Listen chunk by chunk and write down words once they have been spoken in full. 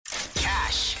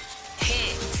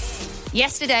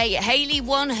Yesterday, Hayley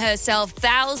won herself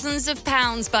thousands of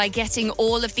pounds by getting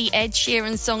all of the Ed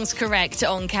Sheeran songs correct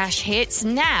on Cash Hits.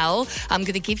 Now, I'm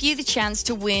going to give you the chance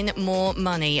to win more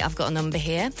money. I've got a number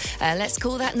here. Let's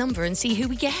call that number and see who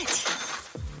we get.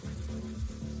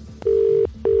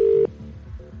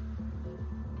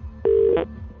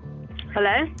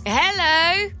 Hello?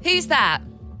 Hello, who's that?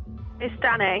 It's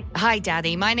Dani. Hi,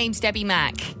 Dani. My name's Debbie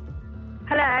Mack.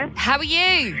 Hello? How are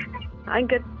you? I'm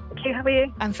good. Thank you. How are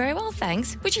you? I'm very well,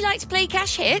 thanks. Would you like to play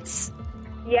Cash Hits?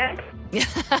 Yes.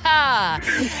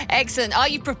 Excellent. Are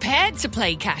you prepared to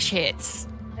play Cash Hits?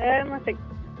 I think.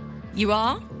 You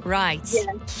are? Right. Yeah.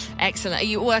 Excellent. Are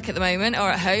you at work at the moment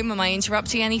or at home? Am I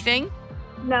interrupting anything?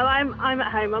 No, I'm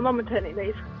at home. I'm on maternity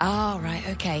leave. Oh, right.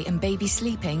 Okay. And baby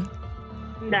sleeping?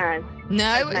 No.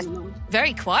 No? Okay. It's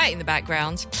very quiet in the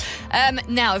background.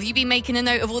 Now, have you been making a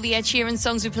note of all the Ed Sheeran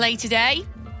songs we play today?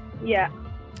 Yeah.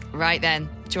 Right then.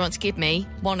 Do you want to give me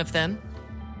one of them?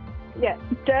 Yeah.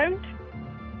 Don't.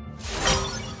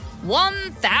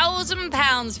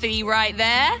 £1,000 for you right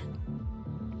there.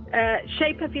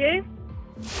 Shape of You.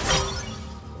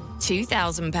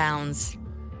 £2,000.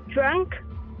 Drunk.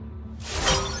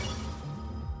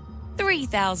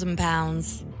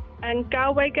 £3,000. And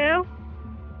Galway Girl.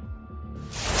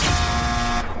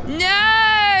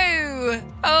 No!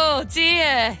 Oh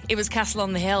dear. It was Castle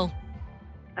on the Hill.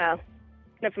 Oh.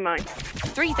 Never mind.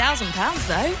 £3,000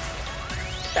 though.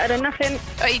 Better than nothing.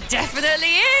 Oh, it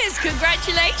definitely is.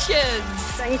 Congratulations.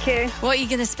 Thank you. What are you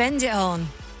going to spend it on?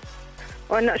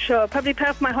 Well, I'm not sure. Probably pay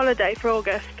off my holiday for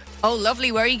August. Oh,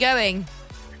 lovely. Where are you going?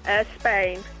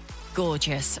 Spain.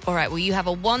 Gorgeous. All right. Well, you have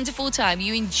a wonderful time.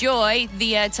 You enjoy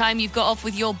the time you've got off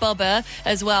with your bubba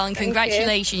as well. And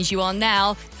congratulations. You are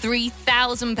now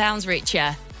 £3,000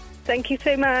 richer. Thank you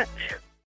so much.